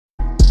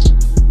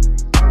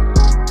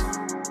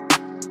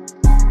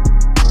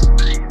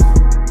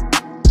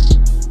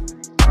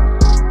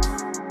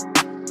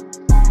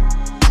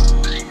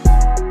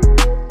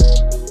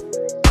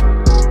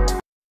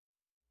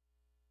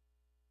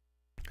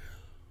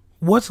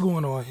What's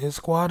going on, Hit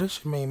Squad?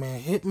 It's your main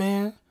man,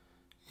 Hitman,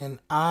 and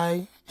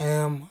I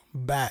am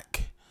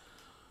back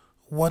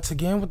once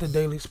again with the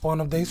daily spawn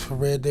updates for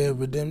Red Dead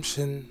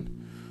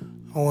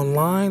Redemption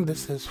Online.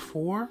 This is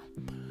for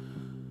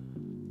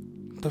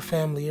the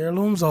family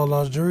heirlooms, all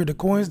lost jewelry, the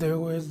coins, the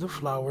arrowheads, the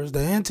flowers, the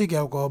antique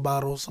alcohol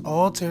bottles,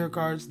 all tarot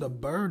cards, the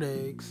bird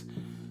eggs,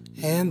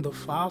 and the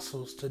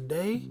fossils.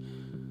 Today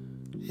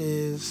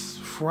is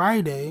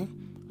Friday,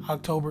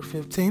 October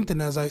 15th,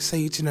 and as I say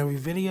each and every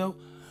video,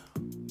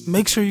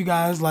 make sure you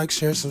guys like,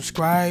 share,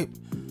 subscribe,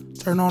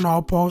 turn on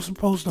all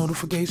post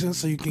notifications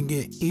so you can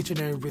get each and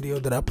every video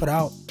that I put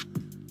out,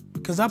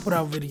 because I put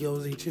out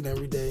videos each and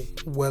every day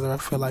whether I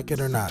feel like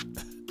it or not.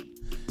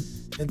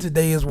 And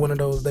today is one of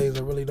those days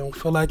I really don't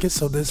feel like it,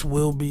 so this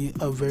will be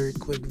a very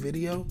quick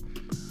video.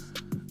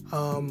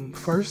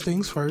 First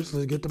things first,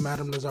 let's get to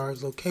Madame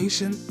Nazar's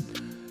location.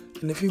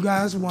 And if you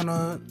guys want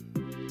to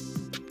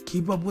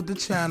keep up with the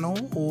channel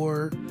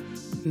or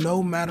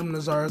know Madame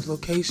Nazar's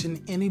location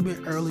any bit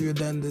earlier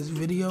than this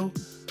video,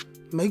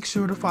 make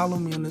sure to follow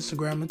me on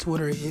Instagram and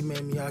Twitter at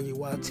Hitman Miyagii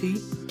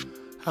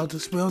YT. How to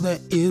spell that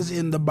is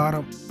on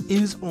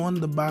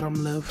the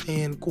bottom left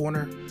hand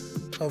corner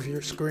of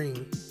your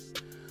screen.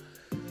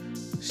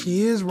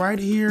 She is right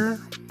here,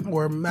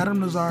 or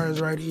Madame Nazar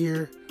is right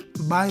here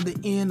by the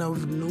end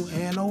of New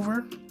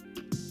Hanover.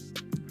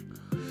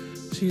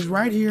 She's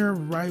right here,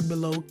 right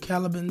below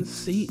Caliban's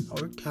seat,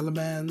 or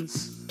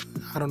Caliban's,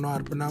 I don't know how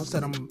to pronounce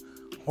that, I'm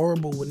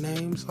horrible with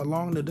names,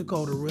 along the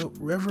Dakota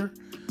River.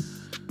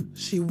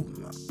 She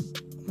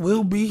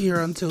will be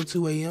here until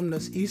 2 a.m.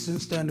 That's Eastern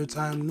Standard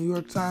Time, New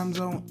York time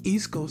zone,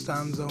 East Coast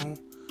time zone,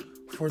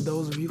 for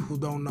those of you who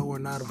don't know or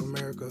not of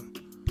America.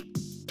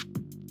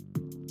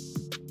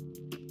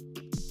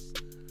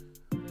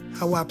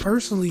 How I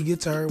personally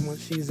get to her when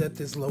she's at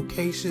this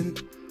location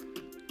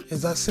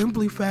is I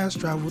simply fast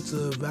travel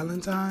to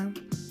Valentine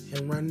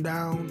and run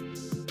down,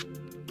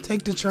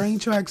 take the train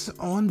tracks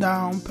on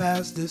down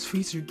past this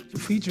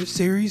feature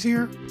series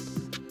here,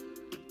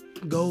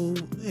 go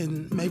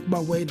and make my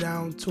way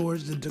down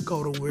towards the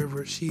Dakota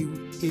River. She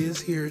is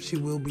here, she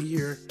will be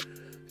here,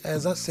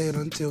 as I said,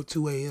 until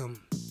 2 a.m.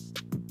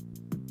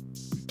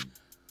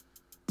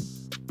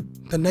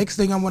 The next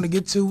thing I want to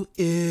get to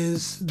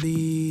is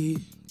the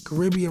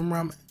Caribbean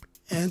rum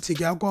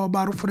antique alcohol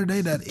bottle for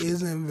today that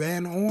is in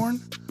Van Horn.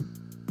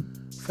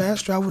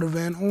 Fast travel to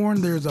Van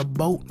Horn. There's a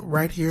boat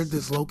right here at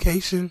this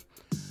location.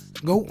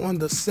 Go on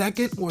the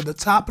second or the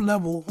top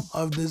level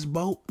of this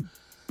boat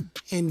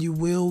and you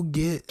will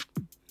get,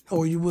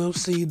 or you will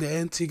see, the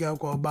antique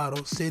alcohol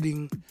bottle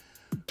sitting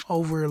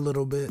over a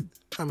little bit.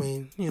 I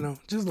mean, you know,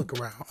 just look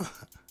around.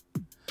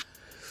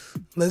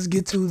 Let's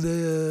get to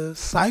the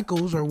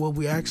cycles, or what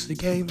we actually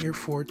came here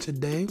for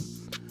today.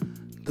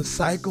 The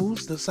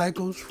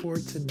cycles for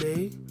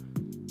today,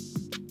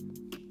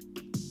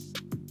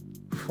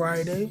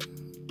 Friday,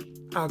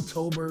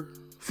 October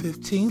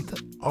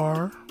 15th,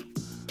 are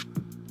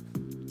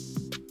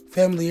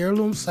Family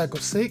Heirlooms, Cycle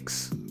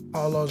 6,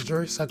 All Lost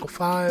Jewelry, Cycle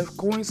 5,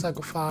 Coin,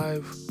 Cycle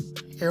 5,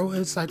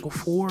 Arrowhead, Cycle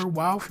 4,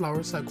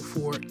 Wildflower, Cycle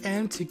 4,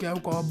 Antique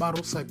Alcohol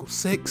Bottle, Cycle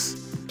 6,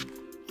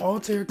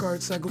 All Tarot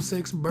Cards, Cycle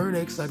 6, Bird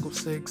Egg, Cycle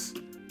 6,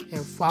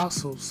 and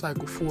Fossils,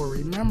 Cycle 4.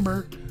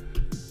 Remember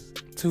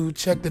to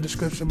check the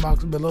description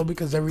box below,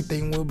 because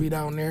everything will be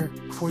down there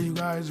for you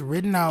guys,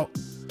 written out,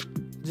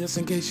 just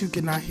in case you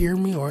cannot hear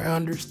me or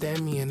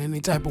understand me in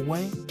any type of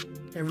way.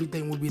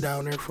 Everything will be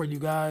down there for you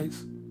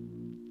guys.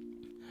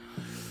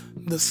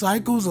 The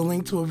cycles, a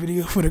link to a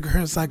video for the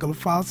current cycle of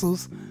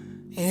fossils,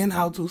 and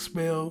how to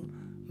spell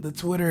the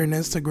Twitter,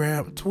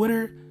 Instagram,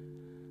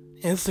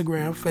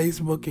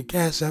 Facebook, and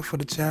Cash App for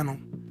the channel.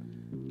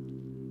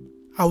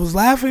 I was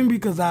laughing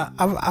because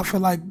I feel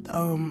like,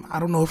 I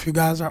don't know if you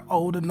guys are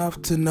old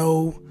enough to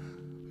know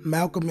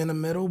Malcolm in the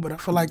Middle, but I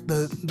feel like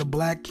the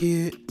black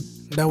kid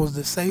that was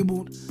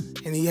disabled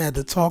and he had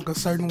to talk a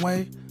certain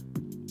way.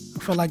 I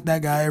feel like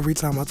that guy every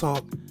time I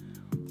talk.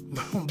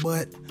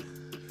 But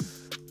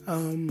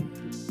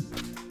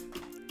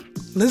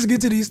let's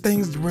get to these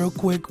things real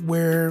quick,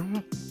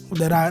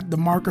 the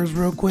markers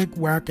real quick,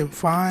 where I can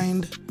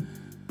find,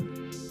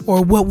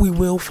 or what we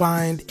will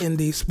find in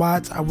these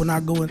spots. I will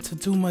not go into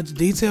too much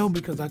detail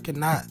because I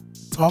cannot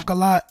talk a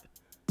lot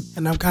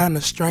and I'm kind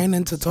of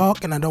straining to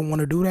talk and I don't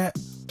want to do that.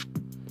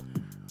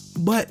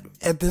 But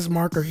at this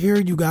marker here,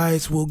 you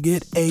guys will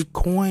get a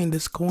coin.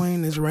 This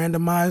coin is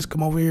randomized.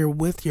 Come over here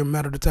with your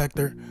metal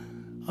detector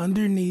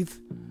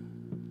underneath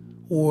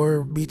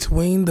or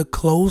between the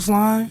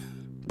clothesline.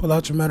 Pull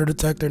out your metal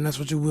detector and that's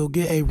what you will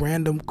get, a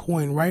random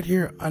coin right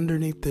here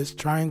underneath this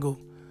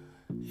triangle,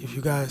 if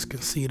you guys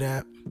can see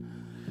that.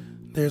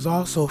 There's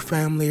also a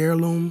family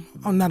heirloom,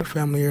 not a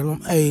family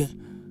heirloom, a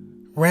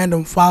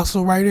random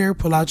fossil right here.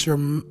 Pull out your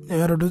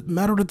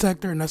metal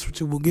detector and that's what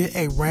you will get,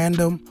 a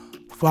random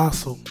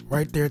fossil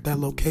right there at that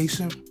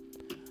location.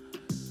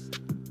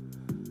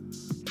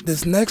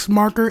 This next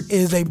marker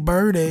is a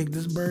bird egg.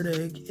 This bird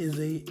egg is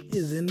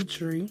in the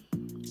tree.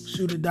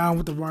 Shoot it down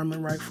with a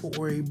varmint rifle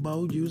or a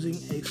bow using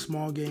a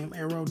small game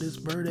arrow. This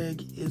bird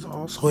egg is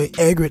also an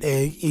egret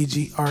egg,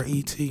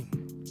 EGRET.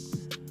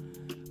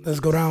 Let's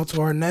go down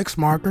to our next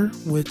marker,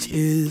 which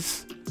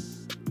is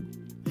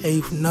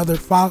another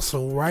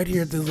fossil. Right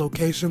here at this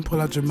location,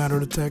 pull out your metal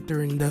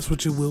detector, and that's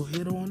what you will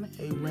hit on,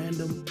 a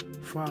random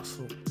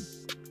fossil.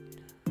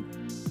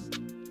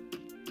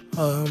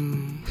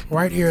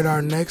 Right here at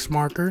our next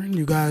marker,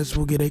 you guys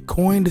will get a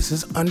coin. This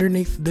is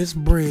underneath this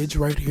bridge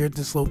right here at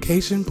this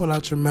location. Pull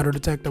out your metal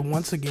detector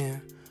once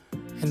again,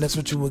 and that's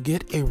what you will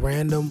get, a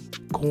random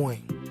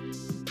coin.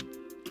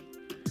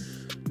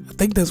 I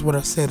think that's what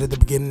I said at the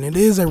beginning. It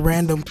is a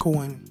random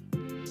coin.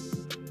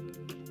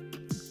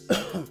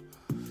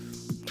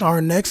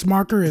 Our next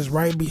marker is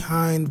right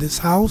behind this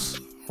house,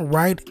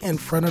 right in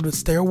front of the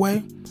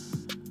stairway.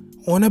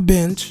 On a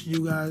bench,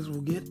 you guys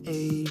will get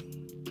a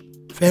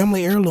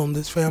family heirloom.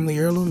 This family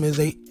heirloom is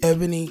a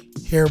ebony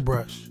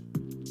hairbrush.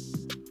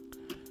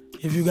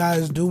 If you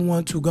guys do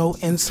want to go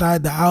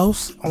inside the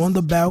house, on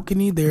the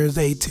balcony there's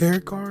a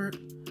tarot card.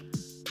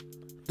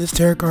 This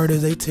tarot card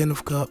is a 10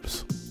 of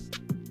cups.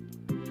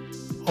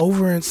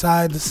 Over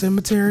inside the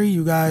cemetery,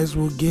 you guys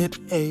will get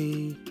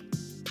a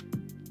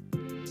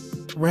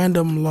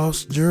random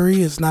lost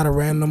jewelry. It's not a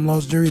random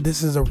lost jewelry.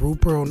 This is a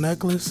root pearl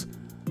necklace.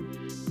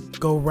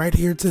 Go right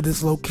here to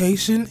this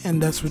location,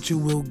 and that's what you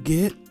will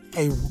get,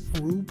 a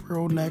root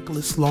pearl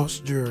necklace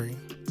lost jewelry.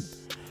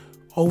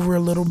 Over a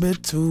little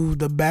bit to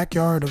the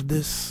backyard of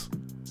this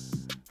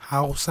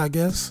house, I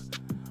guess.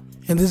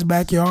 In this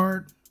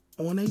backyard,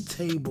 on a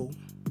table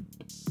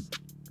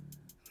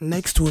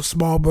next to a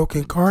small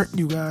broken cart,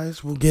 you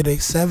guys will get a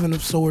 7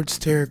 of swords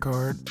tarot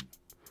card.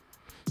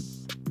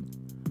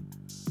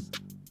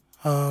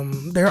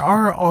 There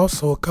are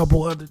also a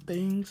couple other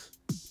things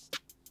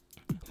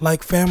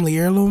like family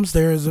heirlooms.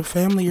 There is a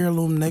family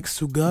heirloom next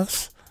to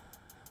Gus,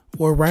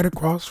 or right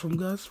across from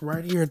Gus,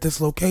 right here at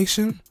this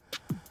location.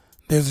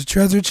 There's a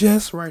treasure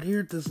chest right here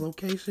at this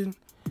location.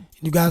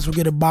 You guys will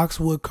get a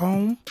boxwood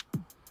comb.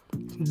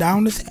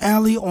 Down this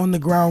alley on the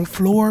ground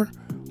floor,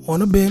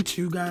 on a bench,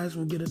 you guys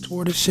will get a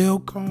tortoiseshell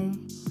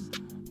comb,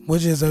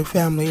 which is a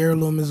family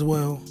heirloom as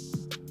well.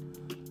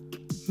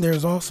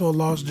 There's also a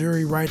lost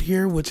jewelry right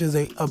here, which is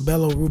a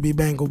Bello ruby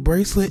bangle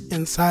bracelet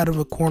inside of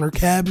a corner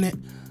cabinet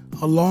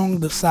along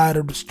the side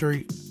of the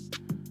street.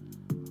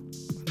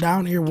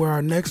 Down here where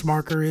our next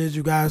marker is,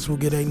 you guys will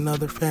get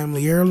another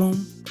family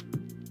heirloom.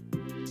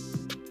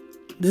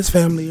 This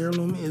family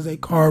heirloom is a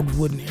carved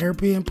wooden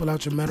hairpin. Pull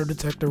out your metal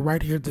detector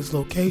right here at this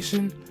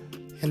location,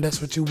 and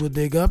that's what you will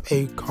dig up,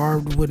 a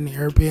carved wooden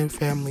hairpin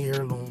family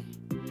heirloom.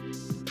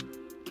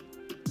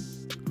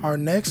 Our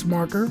next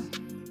marker,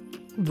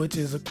 which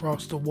is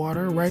across the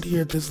water, right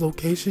here at this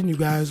location, you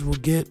guys will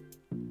get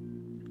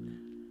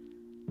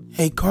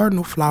a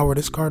cardinal flower.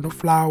 This cardinal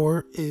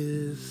flower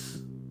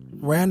is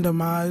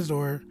randomized,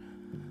 or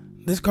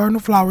this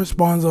cardinal flower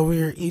spawns over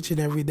here each and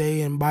every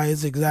day, and by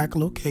its exact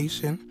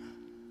location,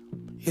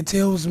 it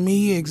tells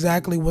me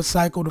exactly what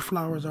cycle the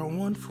flowers are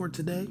on for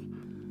today.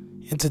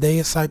 And today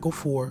is cycle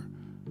 4,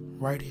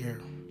 right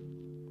here.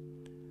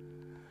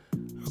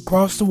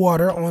 Across the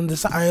water on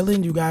this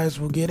island, you guys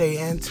will get an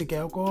antique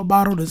alcohol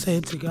bottle. This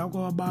antique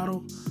alcohol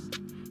bottle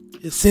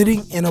is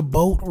sitting in a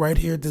boat right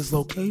here at this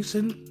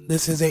location.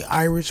 This is a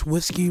Irish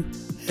whiskey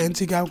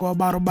antique alcohol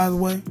bottle, by the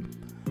way.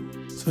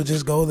 So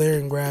just go there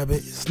and grab it.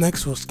 It's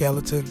next to a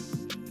skeleton.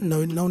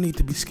 No need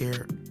to be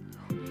scared.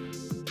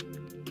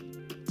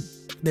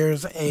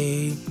 There's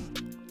a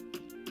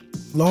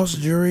lost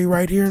jewelry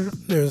right here.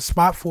 There's a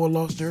spot for a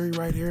lost jewelry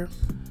right here.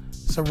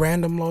 It's a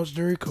random lost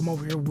jewelry. Come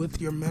over here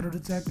with your metal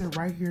detector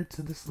right here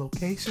to this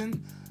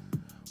location.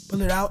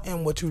 Pull it out,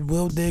 and what you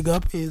will dig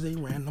up is a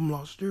random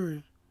lost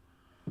jewelry.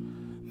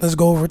 Let's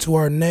go over to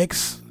our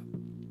next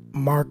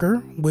marker,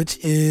 which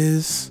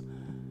is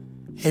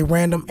a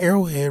random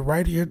arrowhead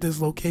right here at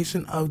this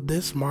location of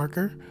this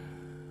marker.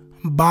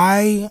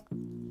 By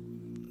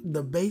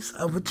the base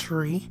of a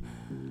tree,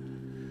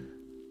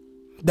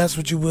 that's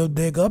what you will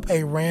dig up,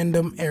 a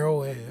random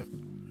arrowhead.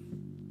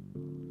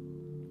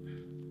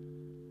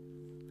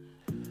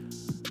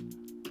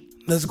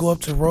 Let's go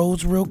up to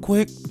roads real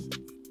quick,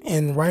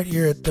 and right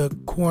here at the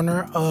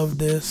corner of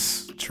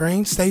this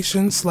train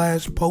station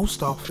 /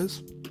 post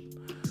office,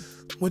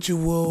 what you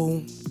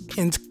will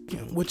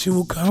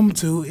come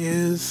to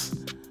is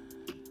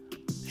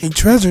a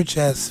treasure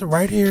chest.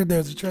 Right here,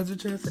 there's a treasure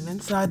chest, and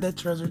inside that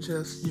treasure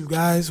chest, you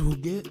guys will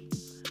get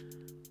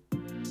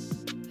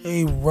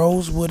a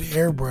rosewood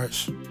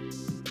hairbrush.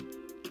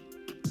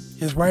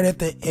 It's right at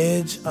the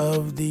edge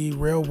of the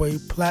railway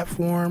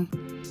platform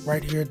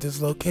right here at this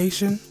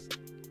location,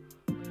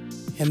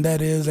 and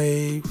that is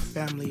a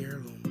family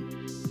heirloom.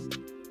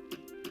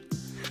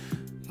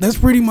 That's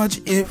pretty much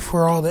it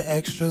for all the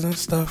extras and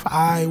stuff.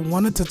 I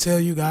wanted to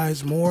tell you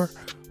guys more,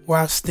 or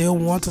I still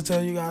want to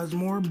tell you guys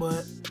more,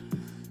 but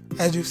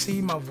as you see,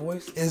 my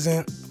voice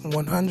isn't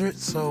 100,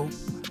 so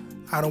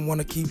I don't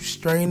want to keep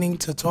straining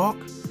to talk.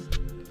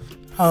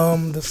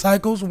 The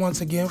cycles once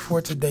again for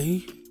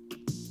today,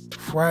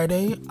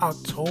 Friday,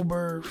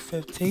 October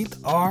 15th,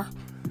 are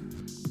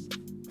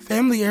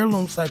Family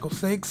Heirloom Cycle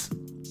 6,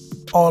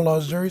 All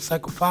Lost Jury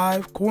Cycle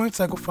 5, Coin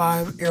Cycle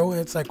 5,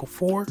 Arrowhead Cycle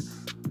 4,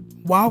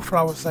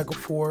 Wildflower Cycle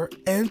 4,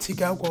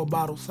 Antique Alcohol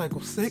Bottle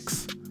Cycle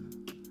 6,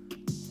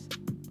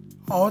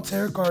 All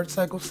Tarot Card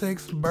Cycle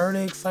 6, Bird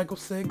Egg Cycle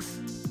 6,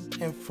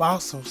 and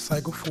Fossil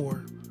Cycle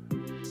 4.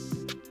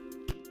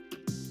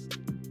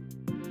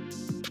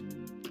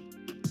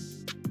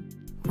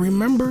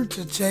 Remember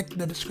to check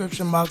the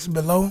description box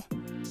below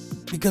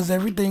because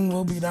everything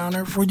will be down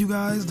there for you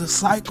guys. The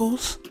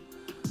cycles,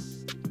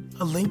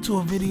 a link to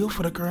a video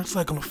for the current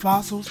cycle of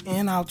fossils,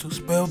 and how to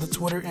spell the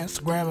Twitter,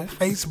 Instagram, and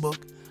Facebook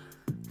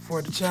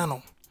for the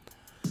channel.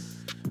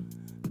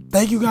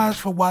 Thank you guys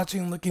for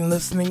watching, looking,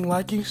 listening,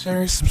 liking,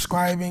 sharing,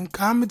 subscribing,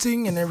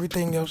 commenting, and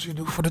everything else you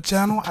do for the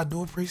channel. I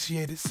do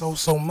appreciate it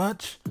so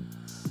much.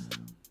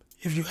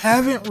 If you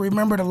haven't,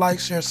 remember to like,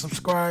 share,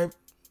 subscribe,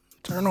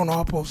 turn on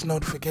all post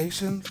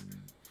notifications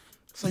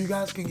so you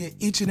guys can get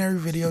each and every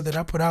video that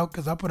I put out,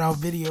 because I put out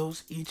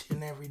videos each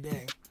and every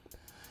day.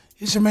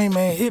 It's your main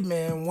man,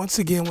 Hitman, once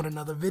again with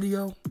another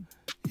video,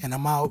 and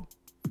I'm out.